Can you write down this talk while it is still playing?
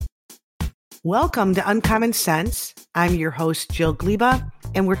Welcome to Uncommon Sense. I'm your host, Jill Gleba,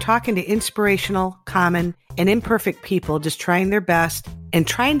 and we're talking to inspirational, common, and imperfect people just trying their best and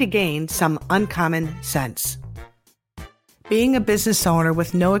trying to gain some uncommon sense. Being a business owner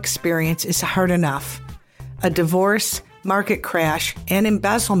with no experience is hard enough. A divorce, market crash, and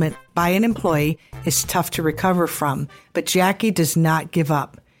embezzlement by an employee is tough to recover from, but Jacki does not give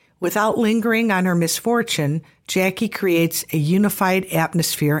up. Without lingering on her misfortune, Jacki creates a unified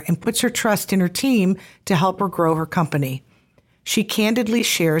atmosphere and puts her trust in her team to help her grow her company. She candidly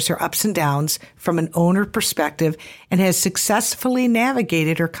shares her ups and downs from an owner perspective and has successfully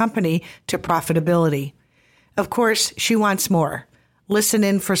navigated her company to profitability. Of course, she wants more. Listen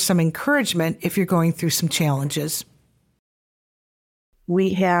in for some encouragement if you're going through some challenges.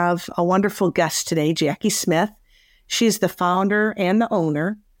 We have a wonderful guest today, Jacki Smith. She's the founder and the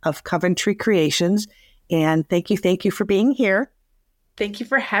owner of Coventry Creations. And thank you for being here. Thank you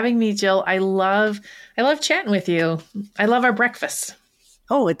for having me, Jill. I love chatting with you. I love our breakfast.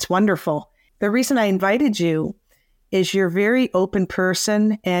 Oh, it's wonderful. The reason I invited you is you're a very open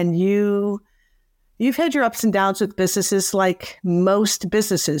person, and you've had your ups and downs with businesses like most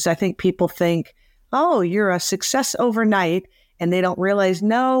businesses. I think people think, oh, you're a success overnight. And they don't realize,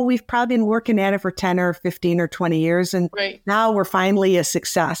 no, we've probably been working at it for 10 or 15 or 20 years. And Now we're finally a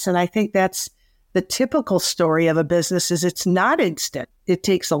success. And I think that's the typical story of a business is it's not instant. It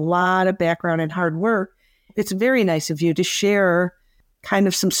takes a lot of background and hard work. It's very nice of you to share kind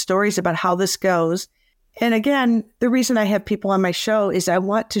of some stories about how this goes. And again, the reason I have people on my show is I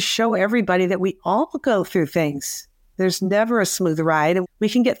want to show everybody that we all go through things. There's never a smooth ride, and we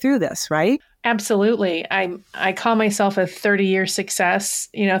can get through this, right? Absolutely. I call myself a 30-year success,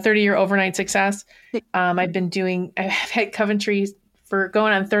 30-year overnight success. I've had Coventry for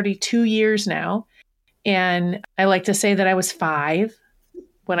going on 32 years now. And I like to say that I was 5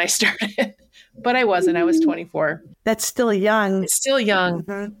 when I started, but I wasn't. I was 24. That's still young. It's still young.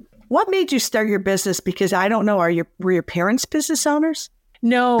 Mm-hmm. What made you start your business? Because I don't know, were your parents business owners?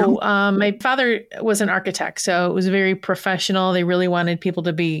 No, my father was an architect, so it was very professional. They really wanted people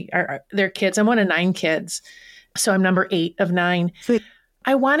to be their kids. I'm one of 9 kids, so I'm number 8 of 9. Sweet.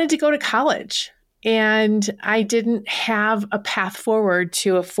 I wanted to go to college, and I didn't have a path forward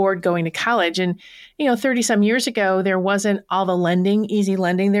to afford going to college. And, 30 some years ago, there wasn't all the easy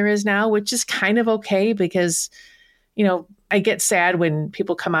lending there is now, which is kind of okay because, I get sad when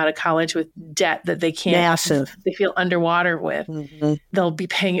people come out of college with debt that they can't, massive. They feel underwater with. Mm-hmm. They'll be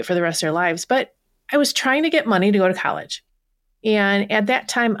paying it for the rest of their lives. But I was trying to get money to go to college. And at that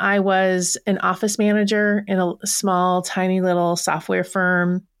time, I was an office manager in a small, tiny little software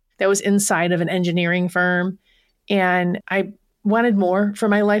firm that was inside of an engineering firm. And I wanted more for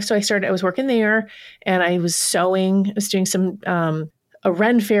my life. So I was working there, and I was sewing. I was doing some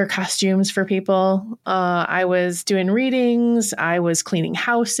Ren Fair costumes for people. I was doing readings. I was cleaning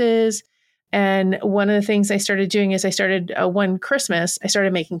houses. And one of the things I started doing is one Christmas, I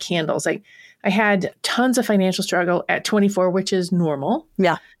started making candles. I had tons of financial struggle at 24, which is normal.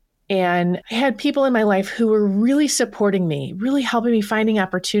 Yeah. And I had people in my life who were really supporting me, really helping me, finding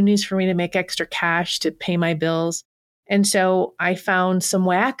opportunities for me to make extra cash to pay my bills. And so I found some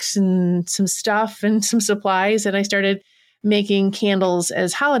wax and some stuff and some supplies, and I started making candles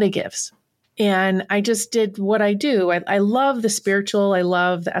as holiday gifts. And I just did what I do. I love the spiritual. I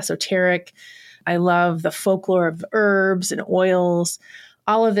love the esoteric. I love the folklore of herbs and oils.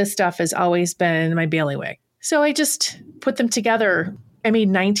 All of this stuff has always been my bailiwick. So I just put them together. I made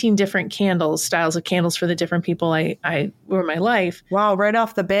 19 different styles of candles for the different people I were in my life. Wow, right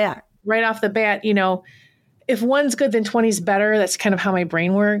off the bat. Right off the bat, if one's good, then 20's better. That's kind of how my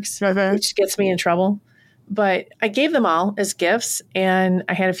brain works, which gets me in trouble. But I gave them all as gifts, and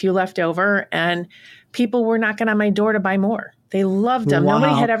I had a few left over, and people were knocking on my door to buy more. They loved them. Wow.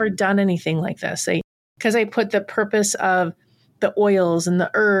 Nobody had ever done anything like this. Because I put the purpose of the oils and the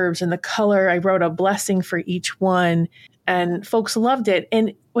herbs and the color. I wrote a blessing for each one, and folks loved it.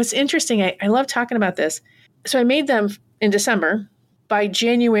 And what's interesting, I love talking about this. So I made them in December. By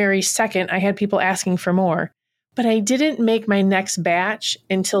January 2nd, I had people asking for more, but I didn't make my next batch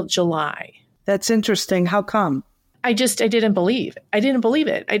until July. That's interesting. How come? I didn't believe. I didn't believe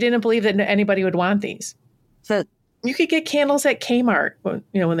it. I didn't believe that anybody would want these. So you could get candles at Kmart,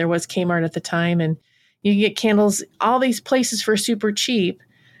 when there was Kmart at the time, and you get candles, all these places for super cheap.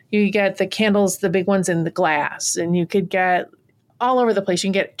 You get the candles, the big ones in the glass, and you could get all over the place. You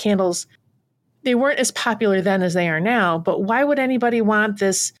can get candles. They weren't as popular then as they are now, but why would anybody want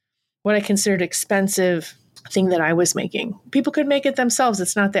this, what I considered expensive thing that I was making? People could make it themselves.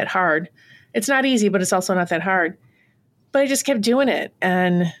 It's not that hard. It's not easy, but it's also not that hard. But I just kept doing it.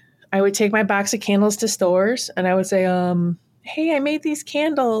 And I would take my box of candles to stores and I would say, hey, I made these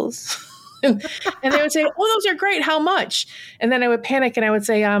candles. and they would say, oh, those are great. How much? And then I would panic and I would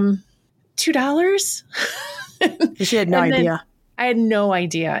say, $2. She had no idea. I had no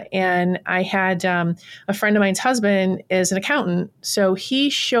idea. And I had a friend of mine's husband is an accountant. So he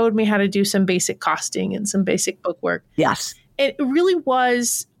showed me how to do some basic costing and some basic bookwork. Yes. It really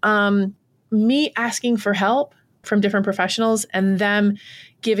was me asking for help from different professionals and them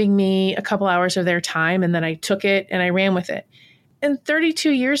giving me a couple hours of their time. And then I took it and I ran with it. And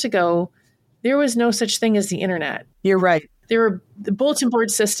 32 years ago, there was no such thing as the internet. You're right. There were the bulletin board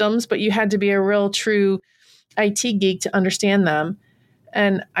systems, but you had to be a real true IT geek to understand them.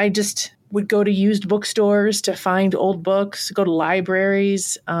 And I just would go to used bookstores to find old books, go to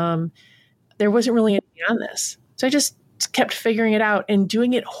libraries. There wasn't really anything on this. So I just kept figuring it out and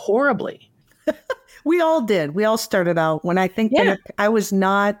doing it horribly. We all did. We all started out. When I think back, I was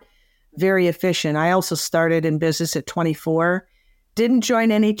not very efficient. I also started in business at 24. Didn't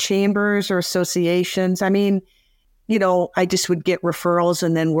join any chambers or associations. I mean, I just would get referrals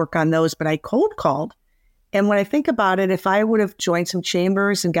and then work on those, but I cold called. And when I think about it, if I would have joined some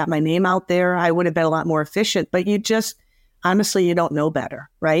chambers and got my name out there, I would have been a lot more efficient. But honestly, you don't know better,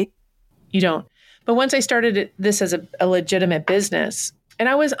 right? You don't. But once I started this as a legitimate business, and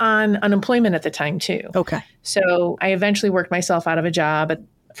I was on unemployment at the time too. Okay. So I eventually worked myself out of a job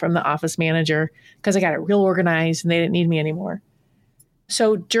from the office manager because I got it real organized and they didn't need me anymore.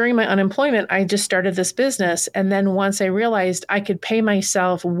 So during my unemployment, I just started this business. And then once I realized I could pay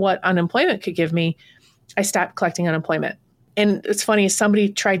myself what unemployment could give me, I stopped collecting unemployment. And it's funny,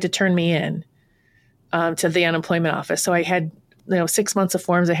 somebody tried to turn me in to the unemployment office. So I had 6 months of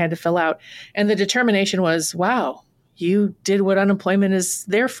forms I had to fill out. And the determination was, wow, you did what unemployment is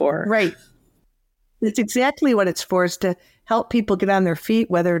there for. Right. It's exactly what it's for, is to help people get on their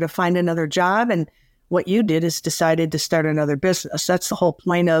feet, whether to find another job. And what you did is decided to start another business. That's the whole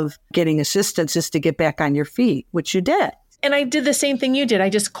point of getting assistance, is to get back on your feet, which you did. And I did the same thing you did. I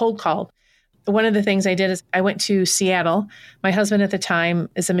just cold called. One of the things I did is I went to Seattle. My husband at the time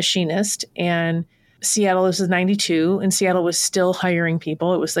is a machinist, and Seattle, this was 92, and Seattle was still hiring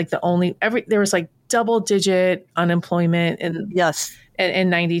people. It was like there was like double digit unemployment in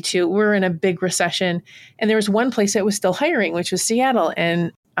 92. We're in a big recession. And there was one place that was still hiring, which was Seattle.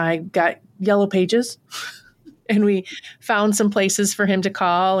 And I got yellow pages and we found some places for him to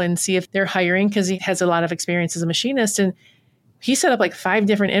call and see if they're hiring, because he has a lot of experience as a machinist. And he set up like 5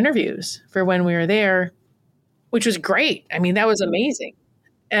 different interviews for when we were there, which was great. I mean, that was amazing.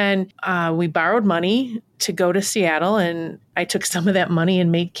 And we borrowed money to go to Seattle, and I took some of that money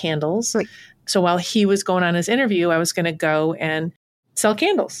and made candles. Right. So while he was going on his interview, I was going to go and sell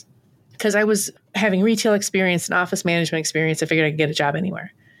candles because I was having retail experience and office management experience. I figured I could get a job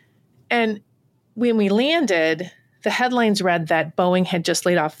anywhere. And when we landed, the headlines read that Boeing had just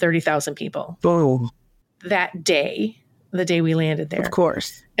laid off 30,000 people. Boom. That day, the day we landed there. Of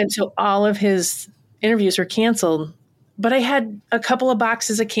course. And so all of his interviews were canceled. But I had a couple of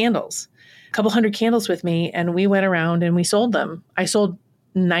boxes of candles, a couple hundred candles with me, and we went around and we sold them. I sold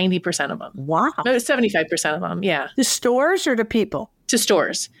 90% of them. Wow. No, 75% of them, yeah. To stores or to people? To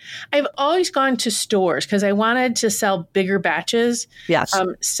stores. I've always gone to stores because I wanted to sell bigger batches. Yes.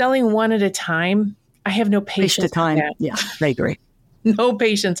 Selling one at a time, I have no patience for time. that. Yeah, I agree. No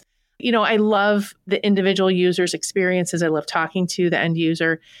patience. I love the individual user's experiences. I love talking to the end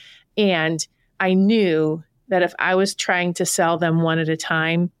user. And I knew that if I was trying to sell them one at a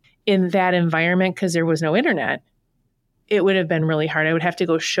time in that environment, because there was no internet, it would have been really hard. I would have to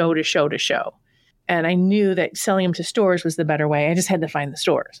go show to show to show. And I knew that selling them to stores was the better way. I just had to find the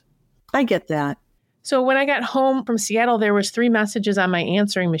stores. I get that. So when I got home from Seattle, there was 3 messages on my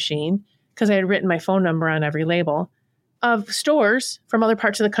answering machine, because I had written my phone number on every label, of stores from other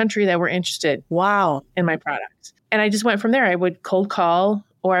parts of the country that were interested in my products. And I just went from there. I would cold call,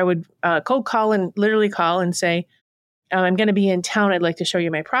 or I would cold call and literally call and say, I'm going to be in town. I'd like to show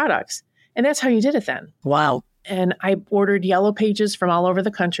you my products. And that's how you did it then. Wow. And I ordered yellow pages from all over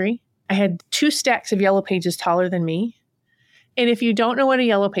the country. I had 2 stacks of yellow pages taller than me. And if you don't know what a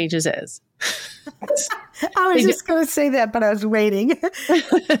yellow pages is. I was just going to say that, but I was waiting.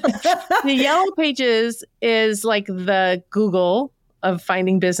 The yellow pages is like the Google of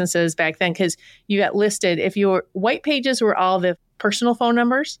finding businesses back then, because you got listed. If your white pages were all the personal phone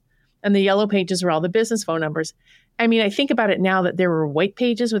numbers and the yellow pages were all the business phone numbers. I mean, I think about it now that there were white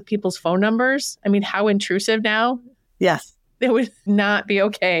pages with people's phone numbers. I mean, how intrusive now. Yes. It would not be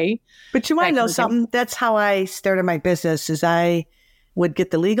okay. But you want to know something? That's how I started my business, is I would get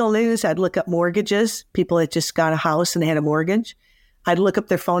the legal news. I'd look up mortgages, people that just got a house and they had a mortgage. I'd look up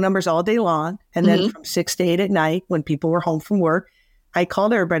their phone numbers all day long. And then from 6 to 8 at night, when people were home from work, I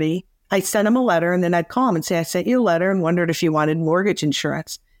called everybody. I sent them a letter, and then I'd call them and say, I sent you a letter and wondered if you wanted mortgage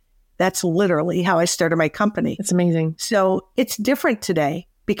insurance. That's literally how I started my company. It's amazing. So it's different today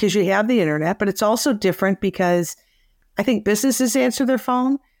because you have the internet, but it's also different because I think businesses answer their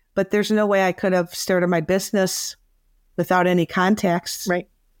phone, but there's no way I could have started my business without any contacts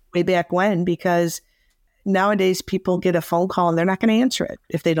way back when, because nowadays people get a phone call and they're not going to answer it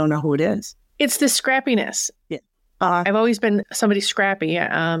if they don't know who it is. It's the scrappiness. Yeah. I've always been somebody scrappy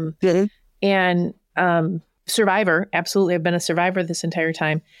and survivor. Absolutely. I've been a survivor this entire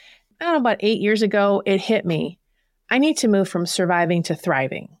time. I don't know, about 8 years ago, it hit me. I need to move from surviving to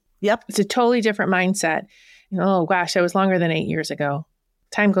thriving. Yep. It's a totally different mindset. Oh gosh, that was longer than 8 years ago.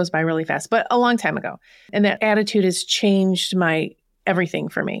 Time goes by really fast, but a long time ago. And that attitude has changed my everything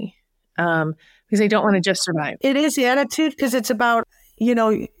for me because I don't want to just survive. It is the attitude because it's about,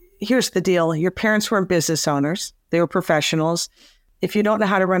 here's the deal. Your parents weren't business owners. They were professionals. If you don't know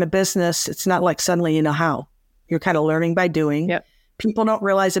how to run a business, it's not like suddenly you know how. You're kind of learning by doing. Yep. People don't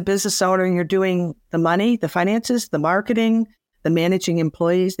realize a business owner, you're doing the money, the finances, the marketing, the managing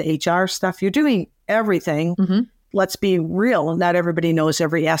employees, the HR stuff. You're doing everything. Let's be real. Not everybody knows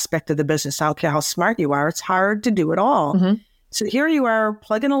every aspect of the business. I don't care how smart you are. It's hard to do it all. So here you are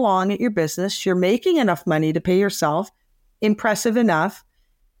plugging along at your business. You're making enough money to pay yourself. Impressive enough.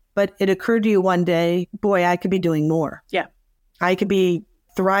 But it occurred to you one day, boy, I could be doing more. Yeah. I could be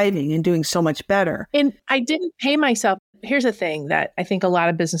thriving and doing so much better. And I didn't pay myself. Here's the thing that I think a lot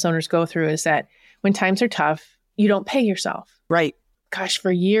of business owners go through is that when times are tough, you don't pay yourself. Right. Gosh,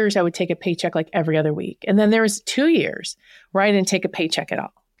 for years, I would take a paycheck like every other week. And then there was 2 years where I didn't take a paycheck at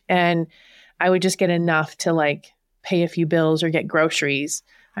all. And I would just get enough to like pay a few bills or get groceries.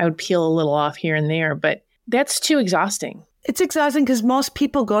 I would peel a little off here and there, but that's too exhausting. It's exhausting because most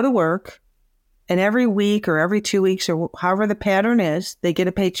people go to work and every week or every 2 weeks or however the pattern is, they get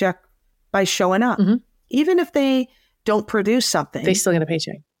a paycheck by showing up. Even if they don't produce something, they still get a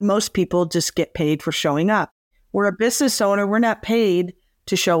paycheck. Most people just get paid for showing up. We're a business owner. We're not paid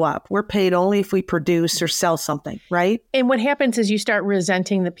to show up. We're paid only if we produce or sell something, right? And what happens is you start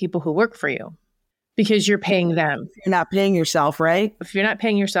resenting the people who work for you because you're paying them. You're not paying yourself, right? If you're not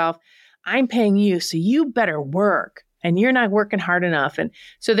paying yourself, I'm paying you, so you better work. And you're not working hard enough. And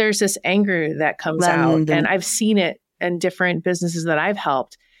so there's this anger that comes out. And I've seen it in different businesses that I've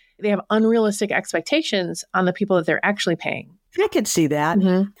helped. They have unrealistic expectations on the people that they're actually paying. I could see that.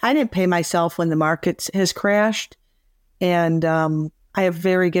 I didn't pay myself when the market has crashed. And I have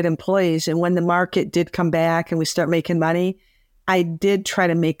very good employees. And when the market did come back and we start making money, I did try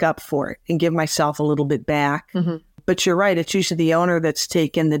to make up for it and give myself a little bit back. But you're right. It's usually the owner that's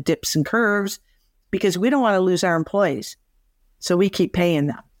taking the dips and curves, because we don't want to lose our employees. So we keep paying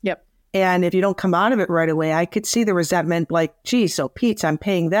them. Yep. And if you don't come out of it right away, I could see the resentment like, geez, so Pete's, I'm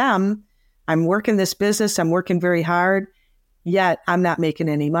paying them. I'm working this business. I'm working very hard, yet I'm not making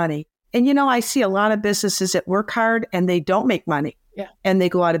any money. And, I see a lot of businesses that work hard and they don't make money. Yeah. And they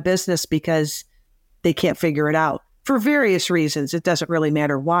go out of business because they can't figure it out for various reasons. It doesn't really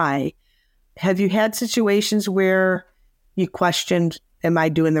matter why. Have you had situations where you questioned, am I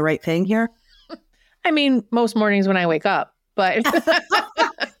doing the right thing here? I mean, most mornings when I wake up, but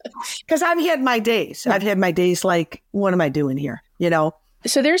because I've had my days. I've had my days like, what am I doing here?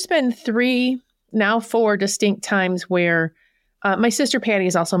 So there's been 3, now 4 distinct times where my sister Patty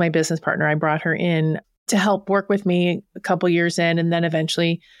is also my business partner. I brought her in to help work with me a couple years in. And then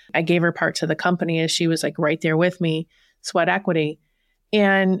eventually I gave her part to the company as she was like right there with me, sweat equity.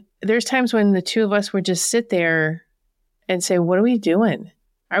 And there's times when the two of us would just sit there and say, what are we doing?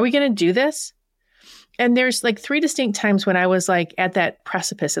 Are we going to do this? And there's like 3 distinct times when I was like at that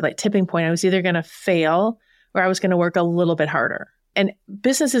precipice, at like tipping point. I was either going to fail or I was going to work a little bit harder. And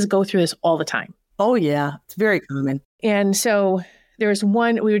businesses go through this all the time. Oh, yeah. It's very common. And so there was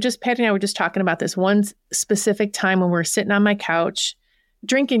one, Patty and I were just talking about this one specific time when we were sitting on my couch,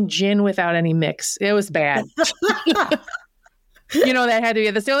 drinking gin without any mix. It was bad. That had to be,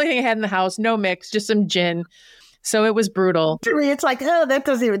 that's the only thing I had in the house. No mix, just some gin. So it was brutal. It's like, oh, that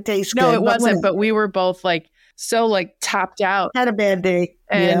doesn't even taste good. No, it wasn't. But we were both like, so like topped out. Had a bad day.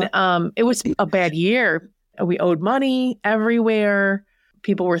 And it was a bad year. We owed money everywhere.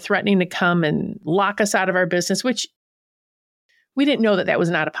 People were threatening to come and lock us out of our business, which we didn't know that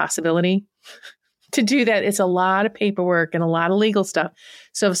was not a possibility. To do that, it's a lot of paperwork and a lot of legal stuff.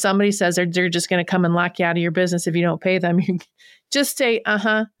 So if somebody says they're just going to come and lock you out of your business if you don't pay them, you just say,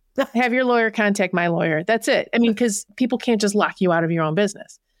 have your lawyer contact my lawyer. That's it. I mean, because people can't just lock you out of your own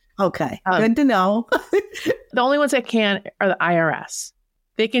business. Okay. Good to know. The only ones that can are the IRS.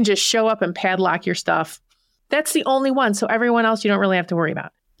 They can just show up and padlock your stuff. That's the only one. So everyone else, you don't really have to worry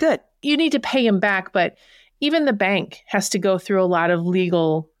about. Good. You need to pay them back, but even the bank has to go through a lot of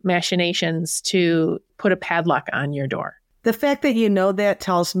legal machinations to put a padlock on your door. The fact that you know that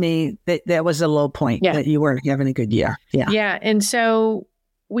tells me that that was a low point, that you weren't having a good year. Yeah. Yeah. And so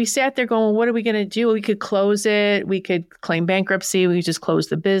we sat there going, what are we going to do? We could close it. We could claim bankruptcy. We could just close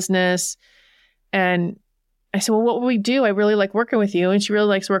the business. And I said, well, what would we do? I really like working with you. And she really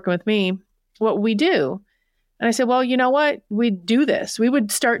likes working with me. What would we do? And I said, well, you know what? We'd do this. We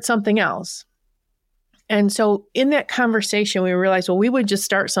would start something else. And so in that conversation, we realized, well, we would just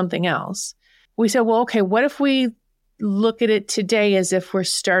start something else. We said, well, okay, what if we look at it today as if we're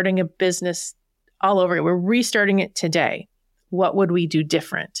starting a business all over it? We're restarting it today. What would we do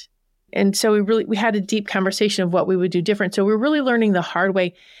different? And so we had a deep conversation of what we would do different. So we're really learning the hard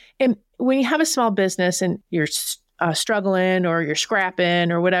way. And when you have a small business and you're struggling or you're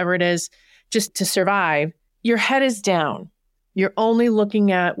scrapping or whatever it is, just to survive, your head is down. You're only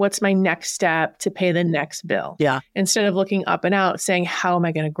looking at what's my next step to pay the next bill. Yeah. Instead of looking up and out saying, how am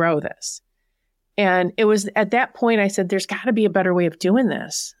I going to grow this? And it was at that point I said, there's got to be a better way of doing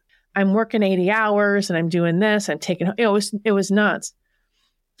this. I'm working 80 hours and I'm doing this. I'm taking, it was nuts.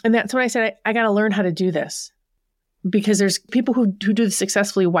 And that's when I said, I got to learn how to do this because there's people who do this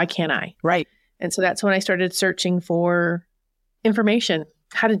successfully. Why can't I? Right. And so that's when I started searching for information,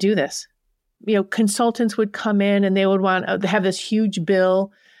 how to do this. Consultants would come in and they would want to have this huge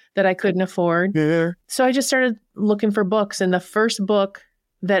bill that I couldn't afford. Yeah. So I just started looking for books. And the first book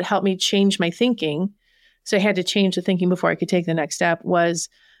that helped me change my thinking, so I had to change the thinking before I could take the next step, was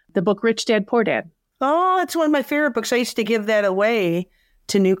the book Rich Dad, Poor Dad. Oh, it's one of my favorite books. I used to give that away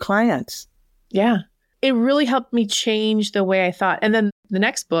to new clients. Yeah. It really helped me change the way I thought. And then the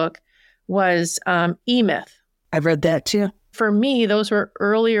next book was E-Myth. I've read that too. For me, those were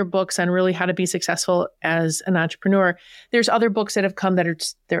earlier books on really how to be successful as an entrepreneur. There's other books that have come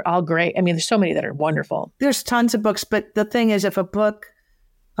that they're all great. I mean, there's so many that are wonderful. There's tons of books, but the thing is, if a book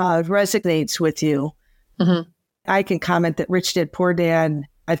resonates with you, I can comment that Rich Dad, Poor Dad,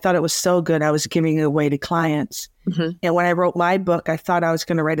 I thought it was so good. I was giving it away to clients. And when I wrote my book, I thought I was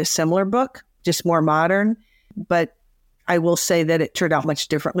going to write a similar book, just more modern. But I will say that it turned out much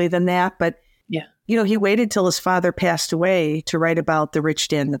differently than that. But yeah. He waited till his father passed away to write about the rich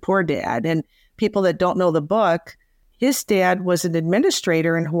dad and the poor dad. And people that don't know the book, his dad was an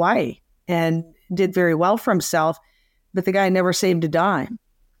administrator in Hawaii and did very well for himself, but the guy never saved a dime.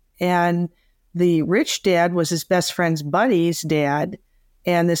 And the rich dad was his best friend's buddy's dad.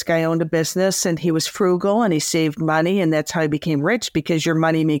 And this guy owned a business and he was frugal and he saved money. And that's how he became rich, because your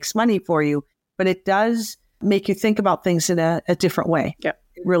money makes money for you. But it does make you think about things in a different way. Yeah.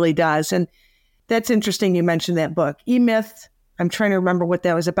 It really does. And that's interesting you mentioned that book. E-Myth, I'm trying to remember what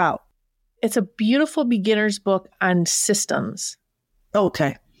that was about. It's a beautiful beginner's book on systems.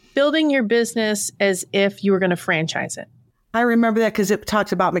 Okay. Building your business as if you were going to franchise it. I remember that because it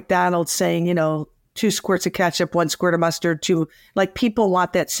talks about McDonald's saying, 2 squirts of ketchup, 1 squirt of mustard, 2. Like, people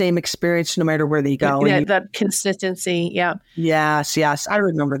want that same experience no matter where they go. That consistency. Yeah. Yes. I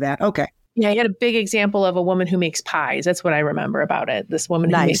remember that. Okay. Yeah. You had a big example of a woman who makes pies. That's what I remember about it. This woman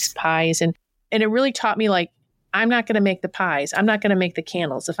who makes pies. And it really taught me, like, I'm not going to make the pies. I'm not going to make the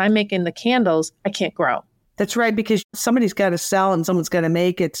candles. If I'm making the candles, I can't grow. That's right, because somebody's got to sell and someone's got to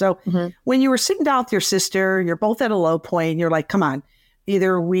make it. So when you were sitting down with your sister, you're both at a low point, you're like, come on,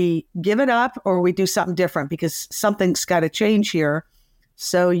 either we give it up or we do something different because something's got to change here.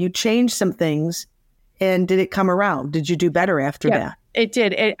 So you changed some things. And did it come around? Did you do better after that? It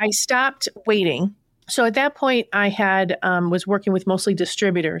did. I stopped waiting. So at that point, I had was working with mostly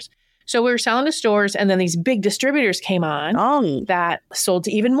distributors. So we were selling to stores, and then these big distributors came on that sold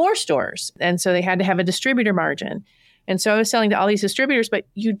to even more stores. And so they had to have a distributor margin. And so I was selling to all these distributors, but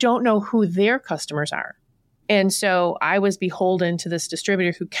you don't know who their customers are. And so I was beholden to this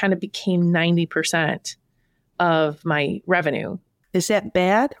distributor who kind of became 90% of my revenue. Is that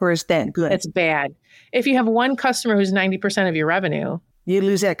bad or is that good? It's bad. If you have one customer who's 90% of your revenue, you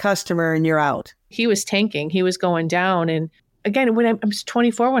lose that customer and you're out. He was tanking. He was going down. And again, when I was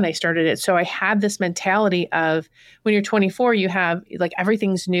 24 when I started it. So I had this mentality of when you're 24, you have like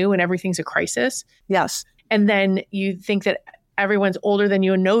everything's new and everything's a crisis. Yes. And then you think that everyone's older than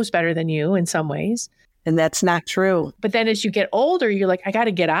you and knows better than you in some ways. And that's not true. But then as you get older, you're like, I got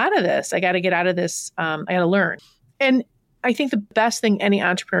to get out of this. I got to get out of this. I got to learn. And I think the best thing any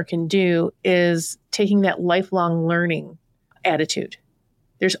entrepreneur can do is taking that lifelong learning attitude.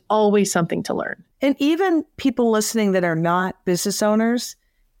 There's always something to learn. And even people listening that are not business owners,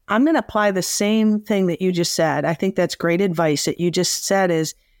 I'm going to apply the same thing that you just said. I think that's great advice that you just said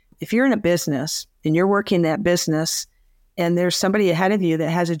is if you're in a business and you're working that business and there's somebody ahead of you that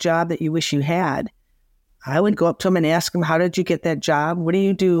has a job that you wish you had, I would go up to them and ask them, how did you get that job? What do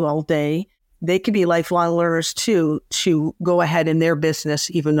you do all day? They could be lifelong learners too, to go ahead in their business,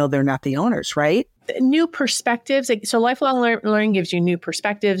 even though they're not the owners, right? New perspectives. So lifelong learning gives you new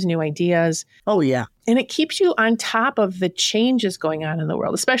perspectives, new ideas. Oh, yeah. And it keeps you on top of the changes going on in the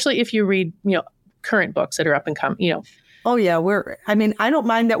world, especially if you read, current books that are up and coming, Oh, yeah. I don't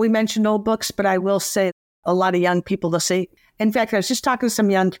mind that we mentioned old books, but I will say a lot of young people, they'll say, in fact, I was just talking to some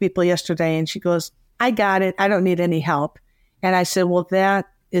young people yesterday and she goes, I got it. I don't need any help. And I said, well, that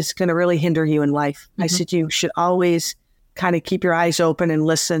is going to really hinder you in life. Mm-hmm. I said, you should always kind of keep your eyes open and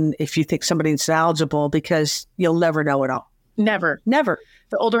listen if you think somebody's knowledgeable, because you'll never know it all. Never.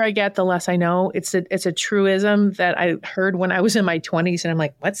 The older I get, the less I know. It's a truism that I heard when I was in my 20s. And I'm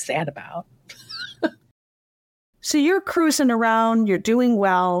like, what's that about? So you're cruising around, you're doing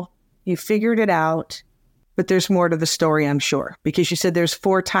well, you figured it out, but there's more to the story, I'm sure, because you said there's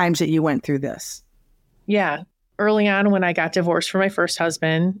 4 times that you went through this. Yeah. Early on, when I got divorced from my first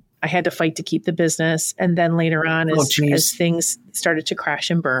husband, I had to fight to keep the business. And then later on, as things started to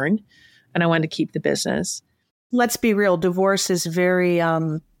crash and burn, and I wanted to keep the business. Let's be real. Divorce is very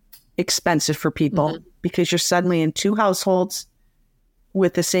expensive for people because you're suddenly in 2 households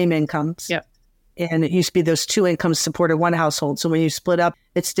with the same incomes. Yep. And it used to be those 2 incomes supported one household. So when you split up,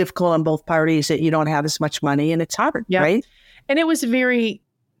 it's difficult on both parties that you don't have as much money and it's hard, right? And it was very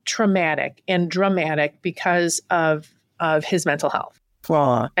traumatic and dramatic because of his mental health.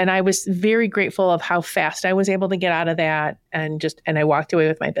 And I was very grateful of how fast I was able to get out of that and I walked away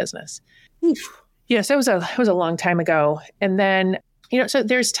with my business. Yes, it was a long time ago. And then, so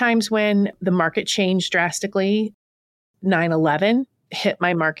there's times when the market changed drastically. 9/11 hit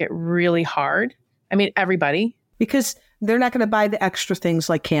my market really hard. I mean, everybody. Because they're not going to buy the extra things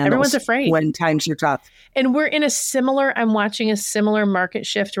like candles. Everyone's afraid. When times are tough. And I'm watching a similar market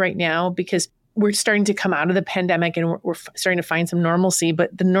shift right now because we're starting to come out of the pandemic and we're starting to find some normalcy,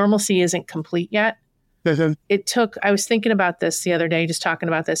 but the normalcy isn't complete yet. I was thinking about this the other day, just talking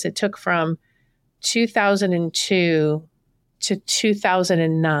about this. It took from 2002 to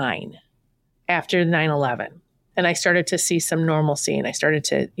 2009 after 9/11. And I started to see some normalcy and I started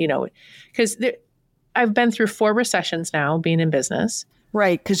to, because I've been through 4 recessions now being in business.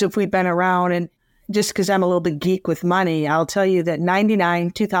 Right. Because if we've been around, and just because I'm a little bit geek with money, I'll tell you that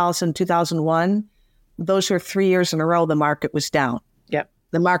 99, 2000, 2001, those were 3 years in a row the market was down. Yep.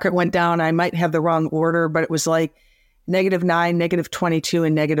 The market went down. I might have the wrong order, but it was like -9, -22,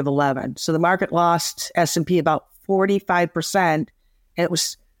 and -11. So the market lost S&P about 45%. And it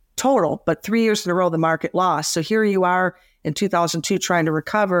was total, but 3 years in a row the market lost. So here you are in 2002 trying to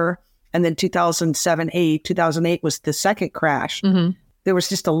recover. And then 2008 was the second crash. Mm-hmm. There was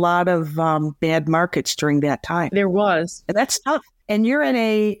just a lot of bad markets during that time. There was. And that's tough. And you're in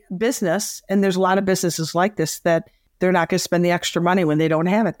a business, and there's a lot of businesses like this that they're not going to spend the extra money when they don't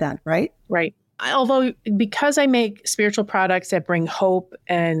have it then, right? Right. Although, because I make spiritual products that bring hope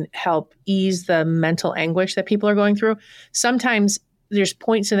and help ease the mental anguish that people are going through, sometimes there's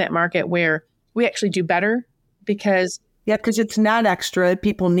points in that market where we actually do better because... Yeah, because it's not extra.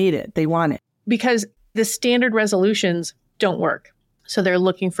 People need it. They want it. Because the standard resolutions don't work. So they're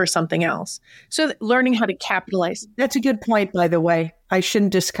looking for something else. So learning how to capitalize. That's a good point, by the way. I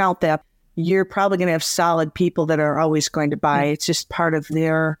shouldn't discount that. You're probably going to have solid people that are always going to buy. It's just part of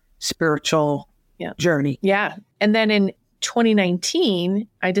their spiritual journey. Yeah. And then in 2019,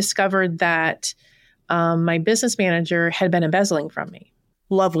 I discovered that my business manager had been embezzling from me.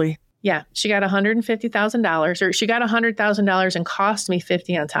 Lovely. Yeah. She got $150,000, or she got $100,000 and cost me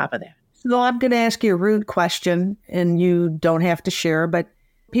 $50,000 on top of that. So I'm going to ask you a rude question, and you don't have to share, but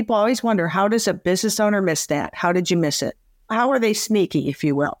people always wonder, how does a business owner miss that? How did you miss it? How are they sneaky, if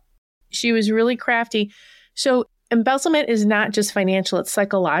you will? She was really crafty. So embezzlement is not just financial, it's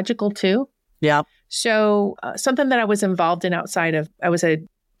psychological too. Yeah. So something that I was involved in I was a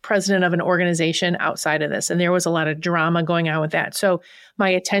president of an organization outside of this, and there was a lot of drama going on with that. So my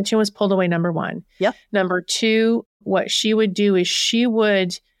attention was pulled away, number one. Yep. Number two, what she would do is she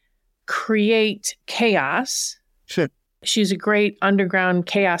would create chaos. Sure. She's a great underground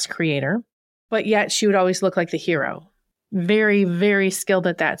chaos creator, but yet she would always look like the hero. Very, very skilled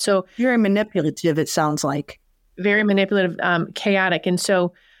at that. So very manipulative, it sounds like. Very manipulative, chaotic. And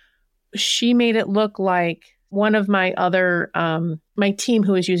so she made it look like one of my other, my team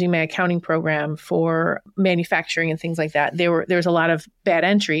who was using my accounting program for manufacturing and things like that, there was a lot of bad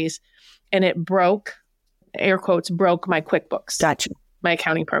entries, and it broke, air quotes, broke my QuickBooks. Gotcha. my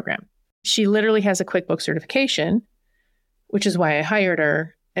accounting program. She literally has a QuickBooks certification, which is why I hired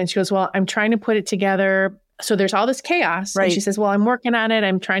her. And she goes, well, I'm trying to put it together. So there's all this chaos. Right. And she says, well, I'm working on it.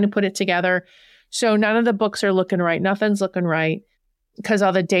 I'm trying to put it together. So none of the books are looking right. Nothing's looking right because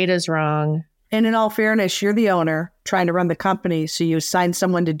all the data's wrong. And in all fairness, you're the owner trying to run the company. So you assign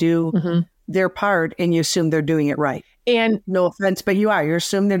someone to do their part and you assume they're doing it right. And no offense, but you're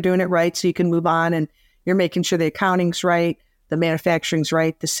assuming they're doing it right so you can move on, and you're making sure the accounting's right, the manufacturing's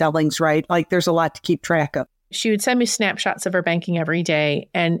right, the selling's right. Like there's a lot to keep track of. she would send me snapshots of her banking every day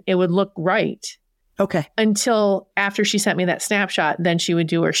and it would look right. Okay. Until after she sent me that snapshot, then she would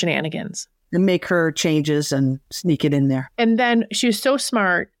do her shenanigans. And make her changes and sneak it in there. And then she was so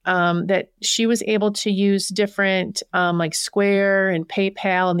smart that she was able to use different like Square and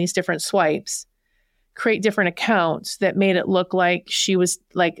PayPal and these different swipes, create different accounts that made it look like she was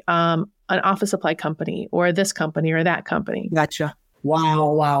like an office supply company or this company or that company. Gotcha.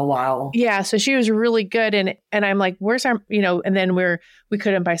 Wow. Yeah. So she was really good. And I'm like, where's our, and then we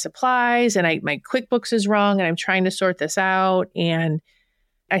couldn't buy supplies and my QuickBooks is wrong and I'm trying to sort this out. And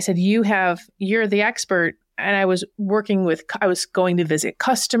I said, you're the expert. And I was going to visit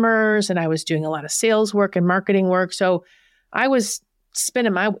customers and I was doing a lot of sales work and marketing work. So I was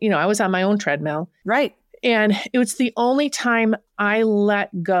spinning I was on my own treadmill. Right. And it was the only time I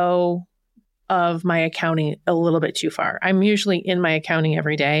let go of my accounting a little bit too far. I'm usually in my accounting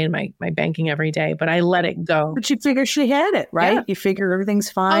every day and my banking every day, but I let it go. But you figure she had it, right? Yeah. You figure everything's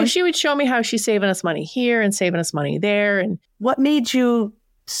fine. Oh, she would show me how she's saving us money here and saving us money there. And what made you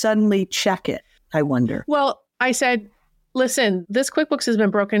suddenly check it, I wonder? Well, I said, listen, this QuickBooks has been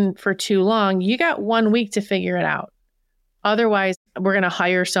broken for too long. You got 1 week to figure it out. Otherwise, we're going to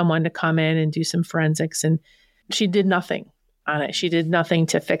hire someone to come in and do some forensics. And she did nothing on it. She did nothing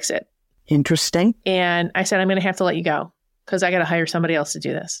to fix it. Interesting. And I said, I'm going to have to let you go because I got to hire somebody else to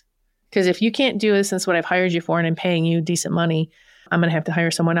do this. Because if you can't do this, since what I've hired you for and I'm paying you decent money, I'm going to have to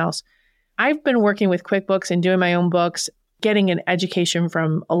hire someone else. I've been working with QuickBooks and doing my own books, getting an education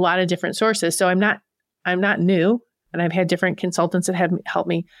from a lot of different sources. So I'm not new, and I've had different consultants that have helped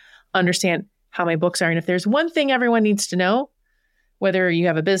me understand how my books are. And if there's one thing everyone needs to know, whether you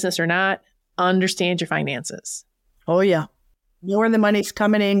have a business or not, understand your finances. Oh, yeah. Where the money's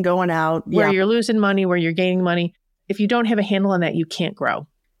coming in, going out. Where you're losing money, where you're gaining money. If you don't have a handle on that, you can't grow.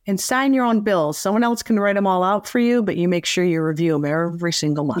 And sign your own bills. Someone else can write them all out for you, but you make sure you review them every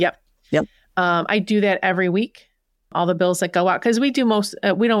single month. Yep. I do that every week. All the bills that go out, because we do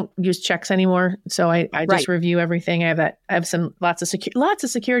we don't use checks anymore. So I just review everything. I have lots of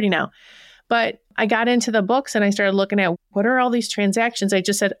security now. But I got into the books and I started looking at what are all these transactions. I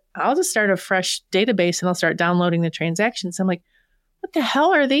just said, I'll just start a fresh database and I'll start downloading the transactions. I'm like, what the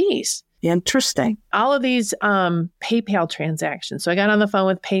hell are these? Interesting. All of these PayPal transactions. So I got on the phone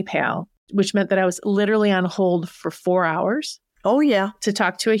with PayPal, which meant that I was literally on hold for 4 hours. Oh, yeah. To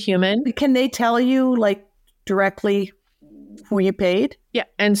talk to a human. Can they tell you directly who you paid? Yeah.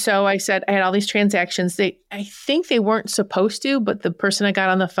 And so I said, I had all these transactions. I think they weren't supposed to, but the person I got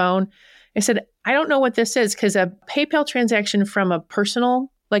on the phone, I said, I don't know what this is, because a PayPal transaction from a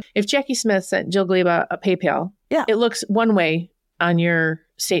personal, like if Jacki Smith sent Jill Gleba a PayPal, it looks one way on your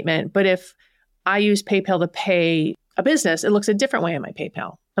statement. But if I use PayPal to pay a business, it looks a different way on my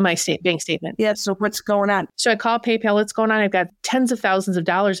PayPal, on my bank statement. Yeah. So what's going on? So I called PayPal. What's going on? I've got tens of thousands of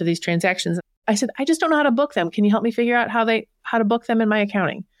dollars of these transactions. I said, I just don't know how to book them. Can you help me figure out how to book them in my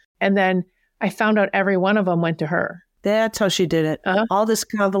accounting? And then I found out every one of them went to her. That's how she did it. All this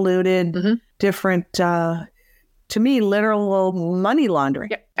convoluted, different, to me, literal money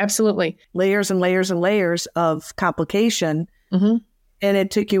laundering. Yeah, absolutely. Layers and layers and layers of complication. And it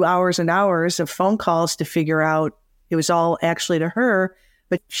took you hours and hours of phone calls to figure out it was all actually to her.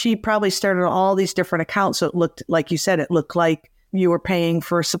 But she probably started all these different accounts. So it looked, like you said, it looked like you were paying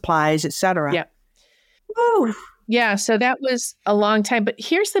for supplies, et cetera. Yeah. Woo. Yeah. So that was a long time. But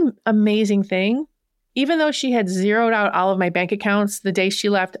here's the amazing thing. Even though she had zeroed out all of my bank accounts, the day she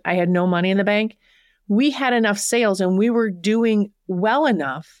left, I had no money in the bank. We had enough sales and we were doing well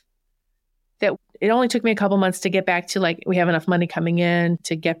enough that it only took me a couple months to get back to we have enough money coming in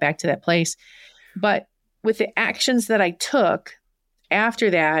to get back to that place. But with the actions that I took after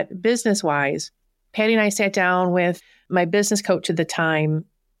that, business-wise, Patty and I sat down with my business coach at the time,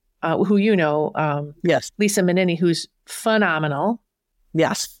 who yes, Lisa Menini, who's phenomenal.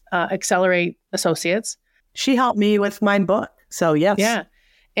 Yes. Accelerate Associates. She helped me with my book. So, yes. Yeah.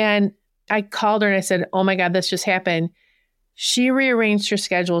 And I called her and I said, oh my God, this just happened. She rearranged her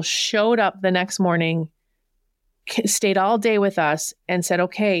schedule, showed up the next morning, stayed all day with us and said,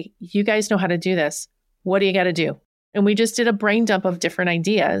 okay, you guys know how to do this. What do you got to do? And we just did a brain dump of different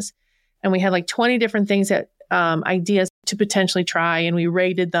ideas. And we had like 20 different things that ideas to potentially try. And we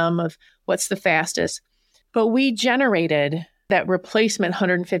rated them of what's the fastest. But we generated that replacement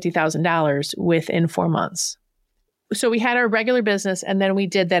 $150,000 within 4 months. So we had our regular business and then we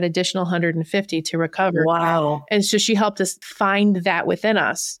did that additional 150 to recover. Wow. And so she helped us find that within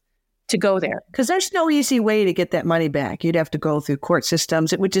us to go there. Because there's no easy way to get that money back. You'd have to go through court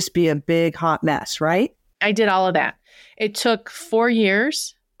systems. It would just be a big hot mess, right? I did all of that. It took 4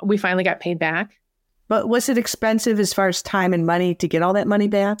 years. We finally got paid back. But was it expensive as far as time and money to get all that money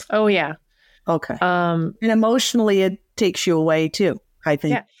back? Oh, yeah. Okay. And emotionally, it takes you away too, I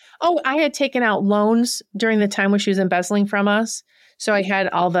think. Yeah. Oh, I had taken out loans during the time when she was embezzling from us. So I had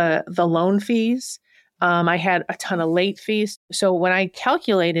all the loan fees. I had a ton of late fees. So when I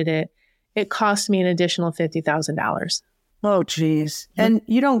calculated it, it cost me an additional $50,000. Oh, geez. And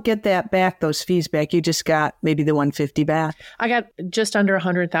you don't get that back, those fees back. You just got maybe the $150 back. I got just under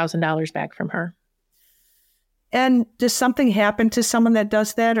 $100,000 back from her. And does something happen to someone that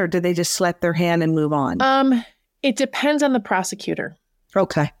does that, or do they just slap their hand and move on? It depends on the prosecutor.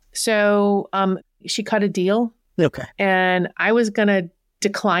 Okay. So she cut a deal. Okay. And I was going to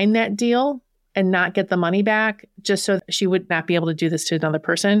decline that deal and not get the money back just so she would not be able to do this to another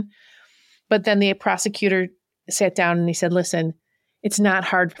person. But then the prosecutor sat down and he said, listen, it's not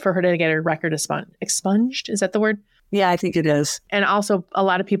hard for her to get her record expunged. Is that the word? Yeah, I think it is. And also, a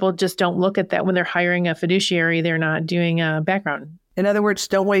lot of people just don't look at that when they're hiring a fiduciary. They're not doing a background. In other words,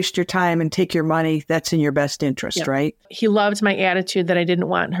 don't waste your time and take your money. That's in your best interest, right? He loved my attitude that I didn't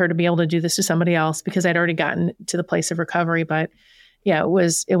want her to be able to do this to somebody else because I'd already gotten to the place of recovery. But yeah, it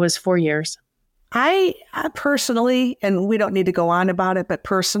was 4 years. I personally, and we don't need to go on about it, but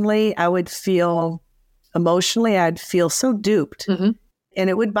personally, I would feel emotionally, I'd feel so duped. Mm-hmm. And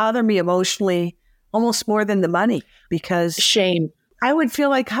it would bother me emotionally almost more than the money because shame. I would feel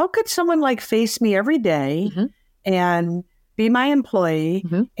like, how could someone like face me every day and be my employee?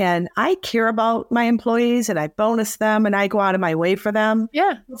 And I care about my employees and I bonus them and I go out of my way for them.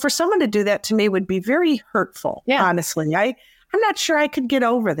 Yeah. For someone to do that to me would be very hurtful. Yeah. Honestly, I'm not sure I could get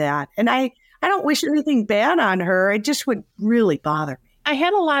over that. And I don't wish anything bad on her. It just would really bother me. I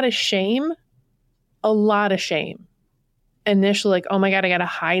had a lot of shame. Initially, like, oh my God, I got to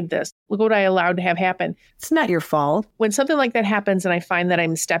hide this. Look what I allowed to have happen. It's not your fault. When something like that happens and I find that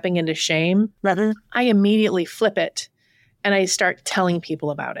I'm stepping into shame, I immediately flip it and I start telling people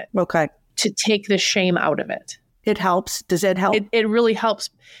about it. Okay. To take the shame out of it. It helps. Does it help? It really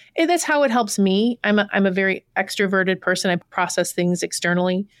helps. That's how it helps me. I'm a very extroverted person. I process things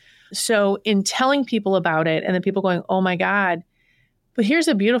externally. So in telling people about it and then people going, oh my God. But here's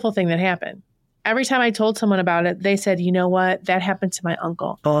a beautiful thing that happened. Every time I told someone about it, they said, you know what, that happened to my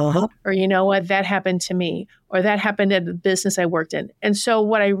uncle. Or you know what, that happened to me. Or that happened at the business I worked in. And so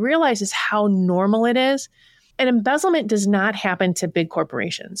what I realized is how normal it is. And embezzlement does not happen to big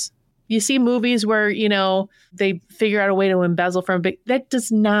corporations. You see movies where, they figure out a way to embezzle from big. That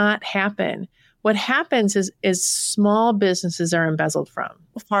does not happen. What happens is small businesses are embezzled from.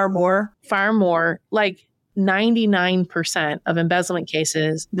 Far more, like 99% of embezzlement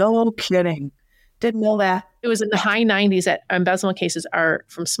cases. No kidding. Didn't know that. It was in the high 90s that embezzlement cases are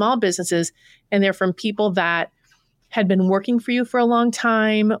from small businesses, and they're from people that had been working for you for a long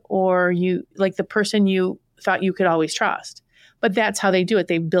time, or you like the person you thought you could always trust. But that's how they do it.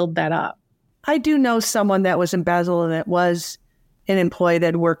 They build that up. I do know someone that was embezzled, and it was an employee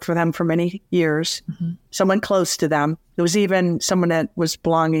that worked for them for many years, someone close to them. There was even someone that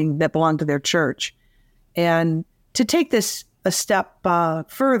belonged to their church. And to take this a step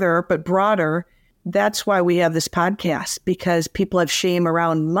further, but broader, that's why we have this podcast, because people have shame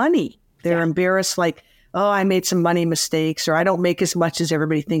around money. They're embarrassed, like, oh, I made some money mistakes, or I don't make as much as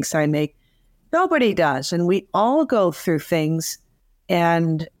everybody thinks I make. Nobody does. And we all go through things.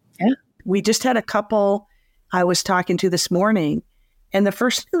 And we just had a couple I was talking to this morning. And the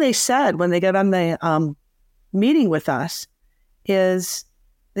first thing they said when they got on the meeting with us is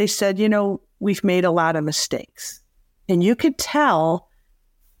they said, we've made a lot of mistakes. And you could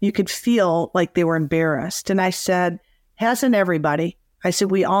feel like they were embarrassed. And I said, hasn't everybody? I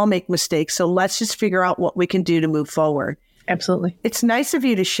said, we all make mistakes. So let's just figure out what we can do to move forward. Absolutely. It's nice of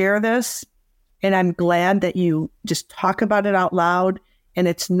you to share this. And I'm glad that you just talk about it out loud. And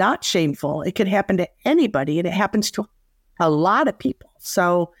it's not shameful. It could happen to anybody. And it happens to a lot of people.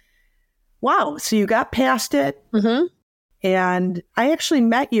 So, wow. So you got past it. And I actually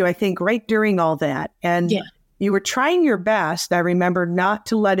met you, I think, right during all that. And you were trying your best, I remember, not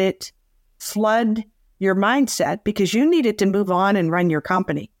to let it flood your mindset because you needed to move on and run your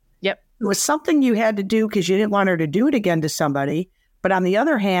company. Yep. It was something you had to do because you didn't want her to do it again to somebody. But on the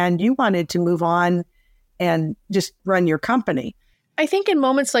other hand, you wanted to move on and just run your company. I think in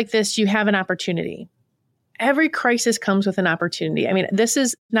moments like this, you have an opportunity. Every crisis comes with an opportunity. I mean, this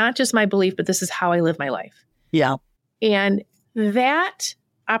is not just my belief, but this is how I live my life. Yeah. And that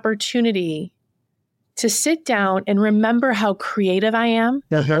opportunity to sit down and remember how creative I am,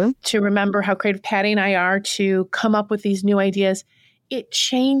 to remember how creative Patty and I are, to come up with these new ideas, it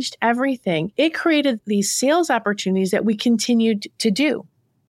changed everything. It created these sales opportunities that we continued to do.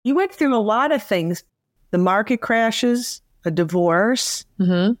 You went through a lot of things, the market crashes, a divorce,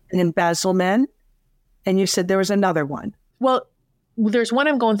 an embezzlement, and you said there was another one. Well, there's one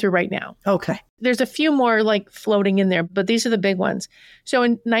I'm going through right now. Okay. There's a few more like floating in there, but these are the big ones. So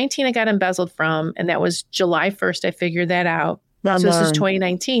in 19, I got embezzled from, and that was July 1st. I figured that out. So this is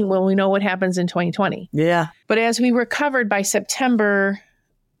 2019. Well, we know what happens in 2020. Yeah. But as we recovered by October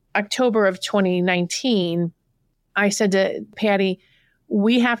of 2019, I said to Patty,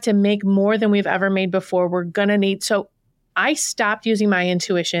 we have to make more than we've ever made before. We're going to need. So I stopped using my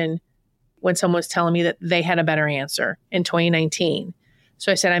intuition when someone was telling me that they had a better answer in 2019.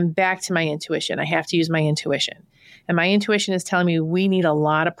 So I said, I'm back to my intuition. I have to use my intuition. And my intuition is telling me we need a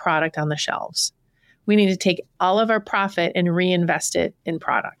lot of product on the shelves. We need to take all of our profit and reinvest it in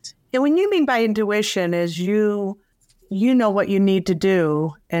product. And when you mean by intuition is you know what you need to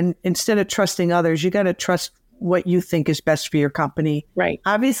do. And instead of trusting others, you got to trust what you think is best for your company. Right.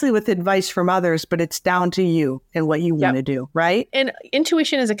 Obviously with advice from others, but it's down to you and what you want to do, right? And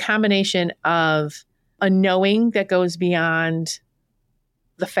intuition is a combination of a knowing that goes beyond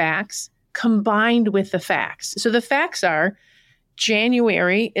the facts combined with the facts. So the facts are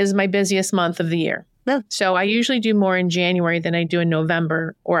January is my busiest month of the year. Yeah. So I usually do more in January than I do in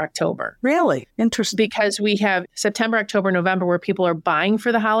November or October. Really? Interesting. Because we have September, October, November where people are buying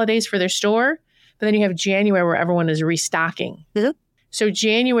for the holidays for their store. But then you have January where everyone is restocking. Yeah. So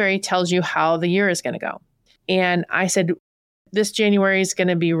January tells you how the year is going to go. And I said, this January is going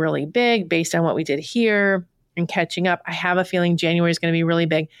to be really big based on what we did here and catching up. I have a feeling January is going to be really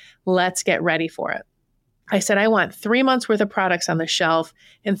big. Let's get ready for it. I said, I want 3 months worth of products on the shelf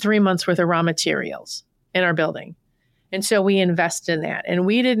and 3 months worth of raw materials in our building. And so we invested in that. And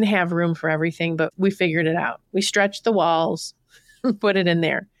we didn't have room for everything, but we figured it out. We stretched the walls, put it in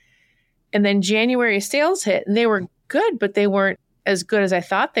there. And then January sales hit and they were good, but they weren't as good as I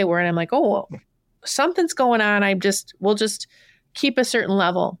thought they were. And I'm like, oh, well, something's going on. We'll just keep a certain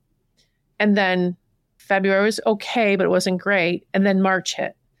level. And then February was okay, but it wasn't great. And then March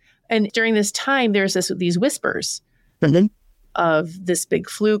hit. And during this time, there's these whispers of this big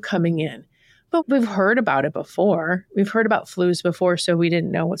flu coming in. But we've heard about it before. We've heard about flus before, so we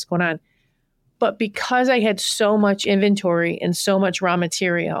didn't know what's going on. But because I had so much inventory and so much raw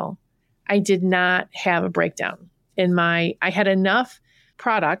material, I did not have a breakdown I had enough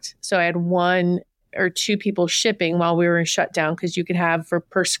product. So I had 1 or 2 people shipping while we were in shutdown because you could have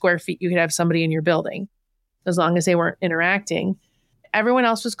per square feet, you could have somebody in your building as long as they weren't interacting. Everyone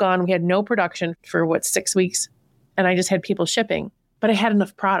else was gone. We had no production for 6 weeks. And I just had people shipping, but I had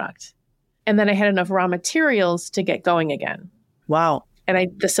enough product. And then I had enough raw materials to get going again. Wow.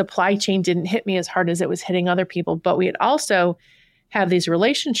 And the supply chain didn't hit me as hard as it was hitting other people. But we had also had these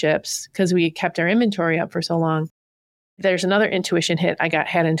relationships because we had kept our inventory up for so long. There's another intuition hit I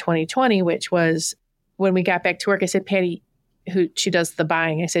had in 2020, which was when we got back to work. I said, Patty, she does the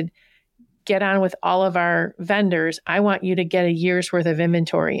buying, I said, get on with all of our vendors. I want you to get a year's worth of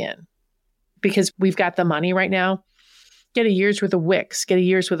inventory in because we've got the money right now. Get a year's worth of wicks, get a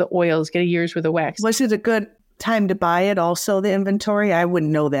year's worth of oils, get a year's worth of wax. Was it a good time to buy it also, the inventory? I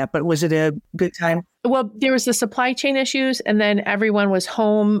wouldn't know that, but was it a good time? Well, there was the supply chain issues and then everyone was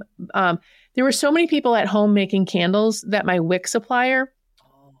home. There were so many people at home making candles that my wick supplier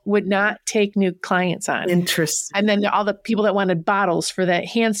would not take new clients on. Interesting. And then all the people that wanted bottles for the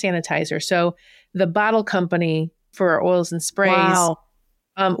hand sanitizer. So the bottle company for our oils and sprays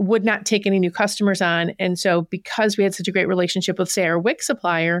would not take any new customers on. And so because we had such a great relationship with, say, our wick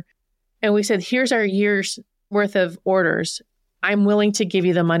supplier, and we said, here's our year's worth of orders, I'm willing to give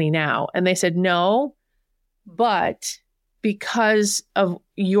you the money now. And they said, no, but because of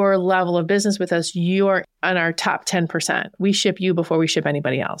your level of business with us, you're on our top 10%. We ship you before we ship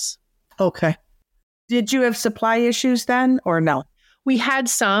anybody else. Okay. Did you have supply issues then or no? We had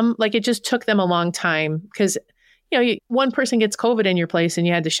some, like it just took them a long time because, one person gets COVID in your place and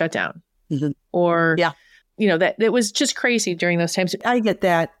you had to shut down. Mm-hmm. Or, that it was just crazy during those times. I get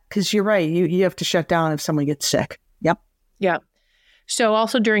that because you're right. You have to shut down if someone gets sick. Yep. Yeah. So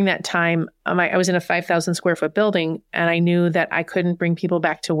also during that time, I was in a 5,000 square foot building and I knew that I couldn't bring people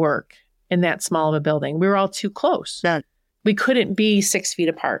back to work in that small of a building. We were all too close. Yeah. We couldn't be 6 feet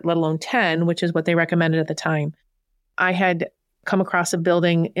apart, let alone 10, which is what they recommended at the time. I had come across a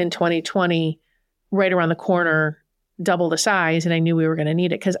building in 2020 right around the corner, double the size, and I knew we were going to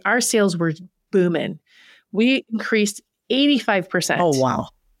need it because our sales were booming. We increased 85% Oh, wow.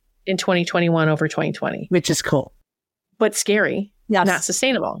 in 2021 over 2020. Which is cool. But scary, Yes. not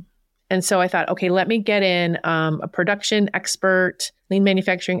sustainable. And so I thought, okay, let me get in a production expert, lean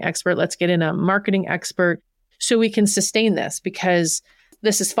manufacturing expert. Let's get in a marketing expert so we can sustain this because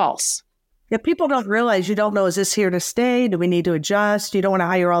this is false. Yeah, people don't realize, you don't know, is this here to stay? Do we need to adjust? You don't want to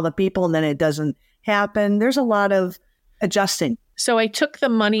hire all the people and then it doesn't happen. There's a lot of adjusting. So I took the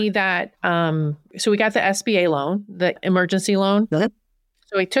money that, so we got the SBA loan, the emergency loan. Good.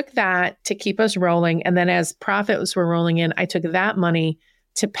 So I took that to keep us rolling. And then as profits were rolling in, I took that money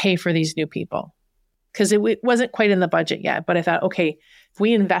to pay for these new people because it wasn't quite in the budget yet. But I thought, okay, if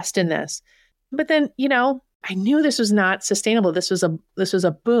we invest in this, but then, I knew this was not sustainable. This was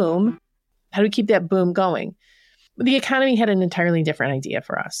a boom. How do we keep that boom going? The economy had an entirely different idea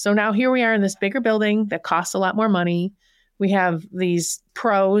for us. So now here we are in this bigger building that costs a lot more money. We have these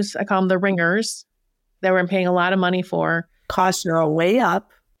pros, I call them the ringers, that we're paying a lot of money for. Costs are way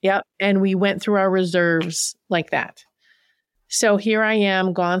up. Yep. And we went through our reserves like that. So here I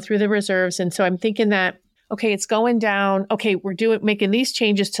am, gone through the reserves. And so I'm thinking that, okay, it's going down. Okay, we're making these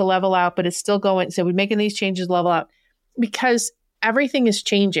changes to level out, but it's still going. So we're making these changes to level out because everything is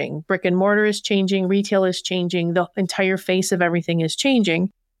changing. Brick and mortar is changing. Retail is changing. The entire face of everything is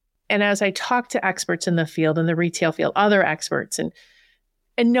changing. And as I talk to experts in the field, in the retail field, other experts, and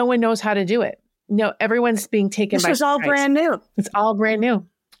no one knows how to do it. No, everyone's being taken by surprise. This is all brand new. It's all brand new.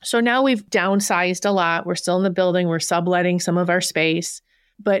 So now we've downsized a lot. We're still in the building. We're subletting some of our space,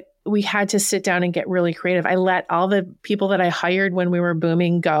 but we had to sit down and get really creative. I let all the people that I hired when we were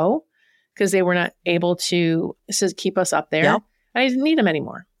booming go because they were not able to keep us up there. Yep. I didn't need them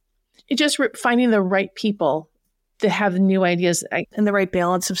anymore. It's just finding the right people to have new ideas. And the right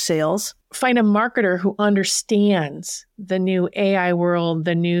balance of sales. Find a marketer who understands the new AI world,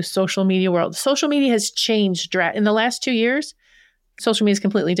 the new social media world. Social media has changed in the last 2 years. Social media is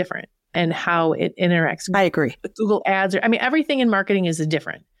completely different and how it interacts. I agree. Google ads, everything in marketing is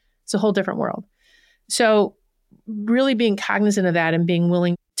different. It's a whole different world. So really being cognizant of that and being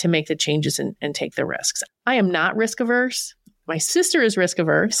willing to make the changes and take the risks. I am not risk averse. My sister is risk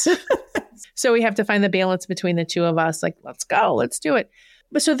averse. So we have to find the balance between the two of us. Like, let's go, let's do it.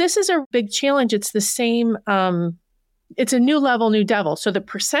 But so this is a big challenge. It's the same. It's a new level, new devil. So the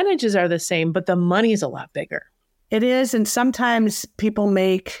percentages are the same, but the money's a lot bigger. It is. And sometimes people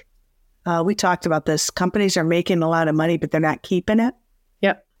we talked about this, companies are making a lot of money, but they're not keeping it.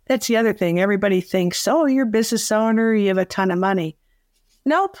 Yep. That's the other thing. Everybody thinks, oh, you're a business owner, you have a ton of money.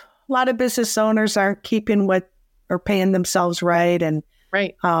 Nope. A lot of business owners aren't keeping what or paying themselves right. And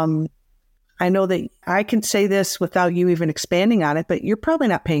right. I know that I can say this without you even expanding on it, but you're probably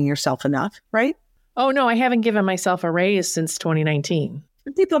not paying yourself enough, right? Oh, no, I haven't given myself a raise since 2019.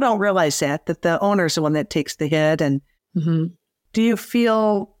 People don't realize that the owner's the one that takes the hit. And do you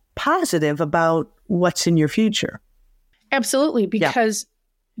feel positive about what's in your future? Absolutely. Because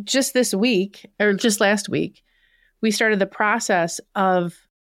just this week, or just last week, we started the process of,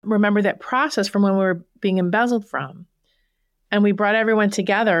 remember that process from when we were being embezzled from. And we brought everyone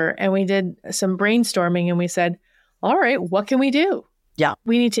together and we did some brainstorming and we said, all right, what can we do? Yeah.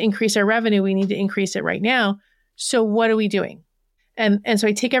 We need to increase our revenue. We need to increase it right now. So what are we doing? And so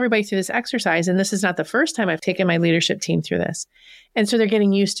I take everybody through this exercise. And this is not the first time I've taken my leadership team through this. And so they're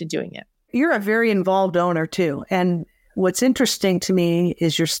getting used to doing it. You're a very involved owner too. And what's interesting to me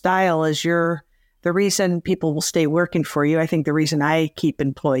is your style is the reason people will stay working for you. I think the reason I keep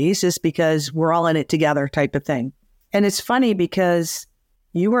employees is because we're all in it together type of thing. And it's funny because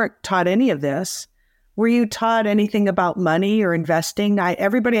you weren't taught any of this. Were you taught anything about money or investing?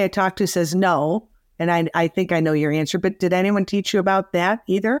 Everybody I talk to says no. And I think I know your answer, but did anyone teach you about that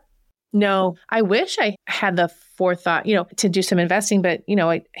either? No, I wish I had the forethought, to do some investing. But,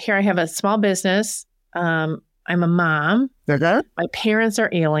 here I have a small business. I'm a mom. My parents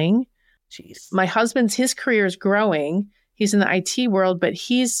are ailing. Jeez. My his career is growing. He's in the IT world, but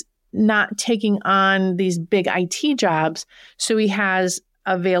he's not taking on these big IT jobs. So he has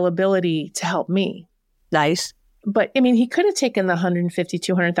availability to help me. Nice. But he could have taken the $150,000,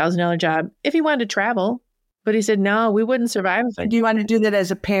 $200,000 job if he wanted to travel. But he said, no, we wouldn't survive. Do you want to do that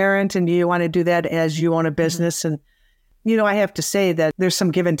as a parent? And do you want to do that as you own a business? And, I have to say that there's some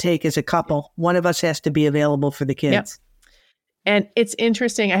give and take as a couple. One of us has to be available for the kids. Yep. And it's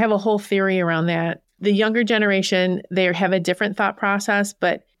interesting. I have a whole theory around that. The younger generation, they have a different thought process,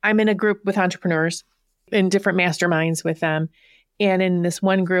 but I'm in a group with entrepreneurs in different masterminds with them. And in this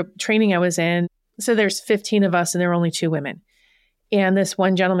one group training I was in, so there's 15 of us and there are only 2 women. And this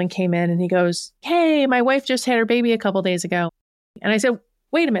one gentleman came in and he goes, "Hey, my wife just had her baby a couple days ago." And I said,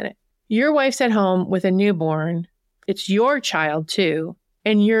 "Wait a minute. Your wife's at home with a newborn. It's your child too.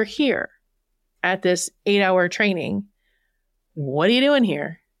 And you're here at this 8-hour training. What are you doing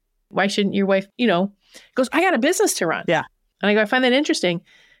here? Why shouldn't your wife, goes, I got a business to run." Yeah. And I go, I find that interesting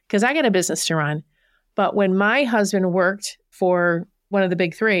because I got a business to run. But when my husband worked for one of the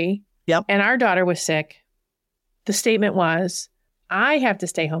big 3, Yep. and our daughter was sick, the statement was, I have to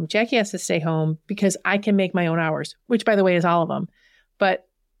stay home. Jacki has to stay home because I can make my own hours, which by the way is all of them. But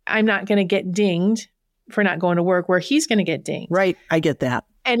I'm not going to get dinged for not going to work where he's going to get dinged. Right. I get that.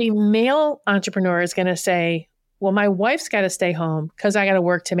 Any male entrepreneur is going to say, well, my wife's got to stay home because I got to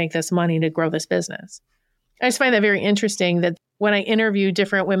work to make this money to grow this business. I just find that very interesting that when I interview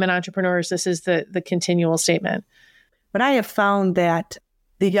different women entrepreneurs, this is the continual statement. But I have found that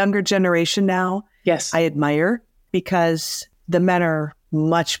the younger generation now, Yes, I admire because the men are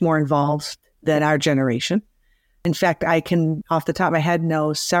much more involved than our generation. In fact, I can, off the top of my head,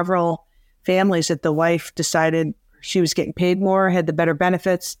 know several families that the wife decided she was getting paid more, had the better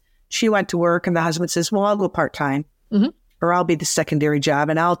benefits. She went to work and the husband says, well, I'll go part-time or I'll be the secondary job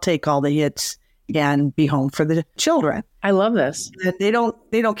and I'll take all the hits and be home for the children. I love this. They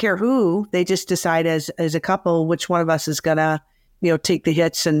don't care who. They just decide as a couple which one of us is gonna, take the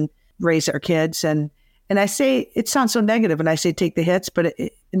hits and raise our kids. And I say it sounds so negative when I say take the hits, but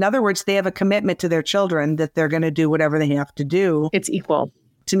in other words, they have a commitment to their children that they're going to do whatever they have to do. It's equal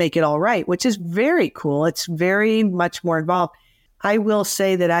to make it all right, which is very cool. It's very much more involved. I will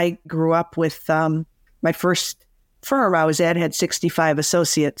say that I grew up with my first firm I was at had 65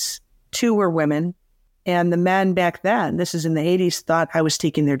 associates. 2 were women. And the men back then, this is in the 80s, thought I was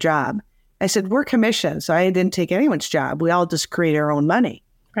taking their job. I said, we're commissioned, so I didn't take anyone's job. We all just create our own money.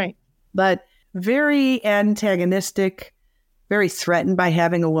 Right. But very antagonistic, very threatened by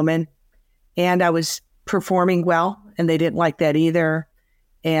having a woman. And I was performing well, and they didn't like that either.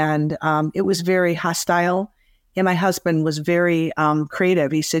 And it was very hostile. And my husband was very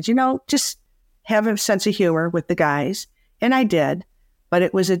creative. He said, just have a sense of humor with the guys. And I did. But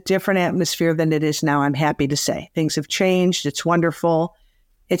it was a different atmosphere than it is now, I'm happy to say. Things have changed. It's wonderful.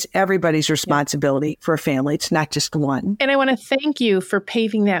 It's everybody's responsibility for a family. It's not just one. And I want to thank you for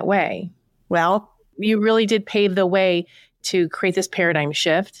paving that way. Well, you really did pave the way to create this paradigm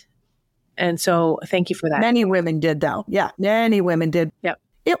shift. And so thank you for that. Many women did, though. Yeah, many women did. Yep.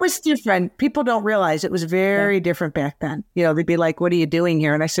 It was different. People don't realize it was very different back then. They'd be like, what are you doing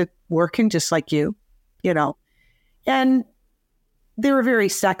here? And I said, working just like you, And they were very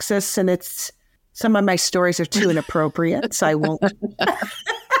sexist, and some of my stories are too inappropriate, so I won't.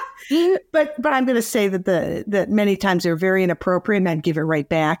 But I'm going to say that many times they're very inappropriate, and I'd give it right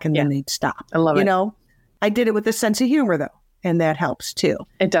back, and then they'd stop. I love it. I did it with a sense of humor, though, and that helps too.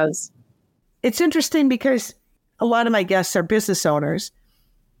 It does. It's interesting because a lot of my guests are business owners,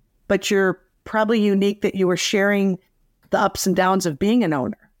 but you're probably unique that you were sharing the ups and downs of being an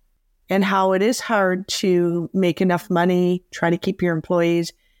owner and how it is hard to make enough money, try to keep your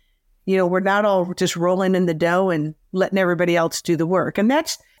employees. We're not all just rolling in the dough and letting everybody else do the work. And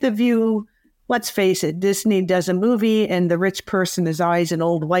that's the view. Let's face it, Disney does a movie and the rich person is always an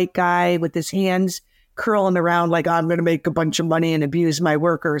old white guy with his hands curling around like, I'm going to make a bunch of money and abuse my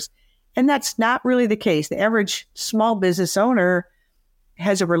workers. And that's not really the case. The average small business owner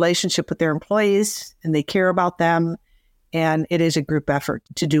has a relationship with their employees and they care about them. And it is a group effort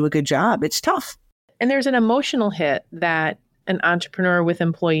to do a good job. It's tough. And there's an emotional hit that an entrepreneur with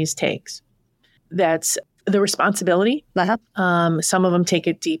employees takes. That's the responsibility. Some of them take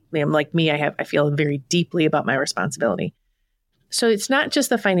it deeply. Like me, I feel very deeply about my responsibility. So it's not just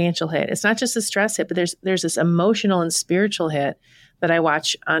the financial hit. It's not just the stress hit, but there's this emotional and spiritual hit that I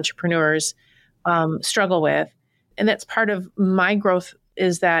watch entrepreneurs struggle with. And that's part of my growth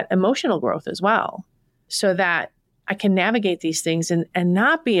is that emotional growth as well. So that I can navigate these things and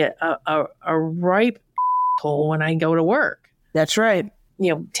not be a ripe hole when I go to work. That's right.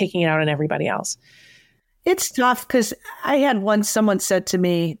 Taking it out on everybody else. It's tough because I had someone said to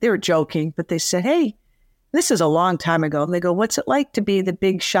me, they were joking, but they said, hey, this is a long time ago. And they go, what's it like to be the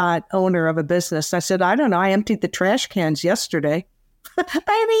big shot owner of a business? I said, I don't know. I emptied the trash cans yesterday.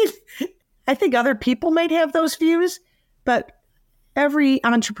 I think other people might have those views, but every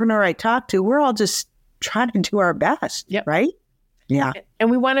entrepreneur I talk to, we're all just trying to do our best, right? Yeah.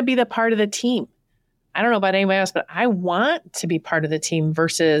 And we want to be the part of the team. I don't know about anybody else, but I want to be part of the team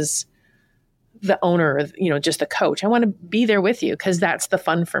versus the owner, or, just the coach. I want to be there with you because that's the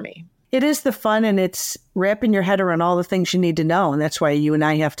fun for me. It is the fun, and it's wrapping your head around all the things you need to know. And that's why you and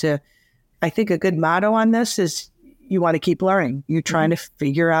I have to, I think a good motto on this is you want to keep learning. You're trying to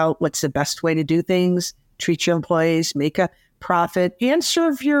figure out what's the best way to do things, treat your employees, make a profit, and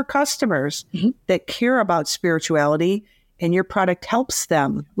serve your customers that care about spirituality, and your product helps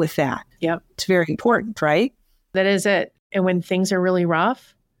them with that. Yep. It's very important, right? That is it. And when things are really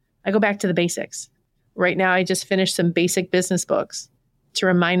rough, I go back to the basics. Right now, I just finished some basic business books to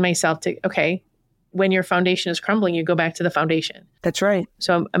remind myself okay, when your foundation is crumbling, you go back to the foundation. That's right.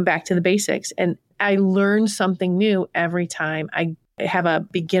 So I'm back to the basics. And I learn something new every time I have a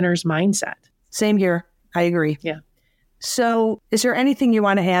beginner's mindset. Same here. I agree. Yeah. So is there anything you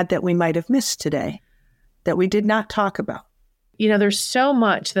want to add that we might have missed today that we did not talk about? There's so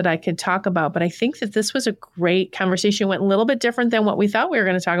much that I could talk about, but I think that this was a great conversation. It went a little bit different than what we thought we were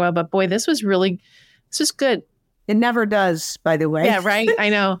going to talk about, but boy, this was good. It never does, by the way. Yeah, right. I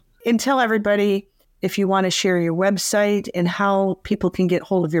know. And tell everybody, if you want to share your website and how people can get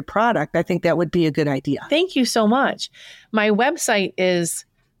hold of your product, I think that would be a good idea. Thank you so much. My website is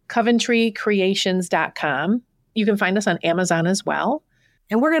coventrycreations.com. You can find us on Amazon as well.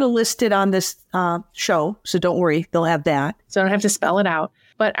 And we're going to list it on this show, so don't worry, they'll have that. So I don't have to spell it out.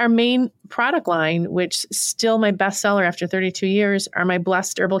 But our main product line, which is still my bestseller after 32 years, are my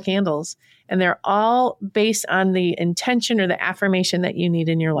blessed herbal candles. And they're all based on the intention or the affirmation that you need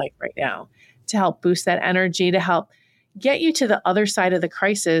in your life right now to help boost that energy, to help get you to the other side of the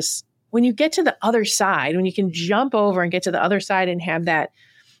crisis. When you get to the other side, when you can jump over and get to the other side and have that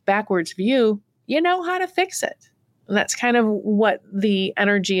backwards view, you know how to fix it. And that's kind of what the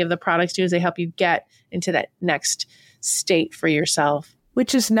energy of the products do, is they help you get into that next state for yourself.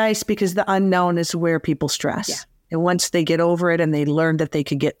 Which is nice because the unknown is where people stress. Yeah. And once they get over it and they learn that they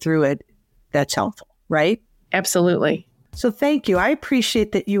could get through it, that's helpful, right? Absolutely. So thank you. I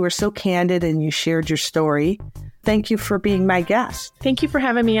appreciate that you were so candid and you shared your story. Thank you for being my guest. Thank you for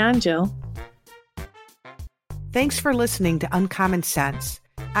having me on, Jill. Thanks for listening to Uncommon Sense.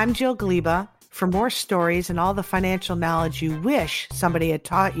 I'm Jill Gleba. For more stories and all the financial knowledge you wish somebody had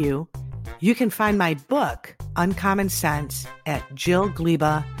taught you, you can find my book, Uncommon Sense, at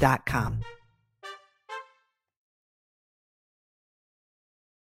jillgleba.com.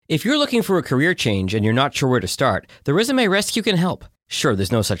 If you're looking for a career change and you're not sure where to start, the Resume Rescue can help. Sure,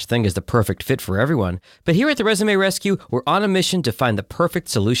 there's no such thing as the perfect fit for everyone, but here at the Resume Rescue, we're on a mission to find the perfect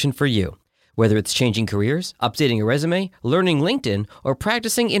solution for you. Whether it's changing careers, updating a resume, learning LinkedIn, or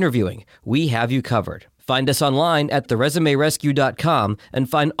practicing interviewing, we have you covered. Find us online at theresumerescue.com and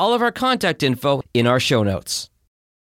find all of our contact info in our show notes.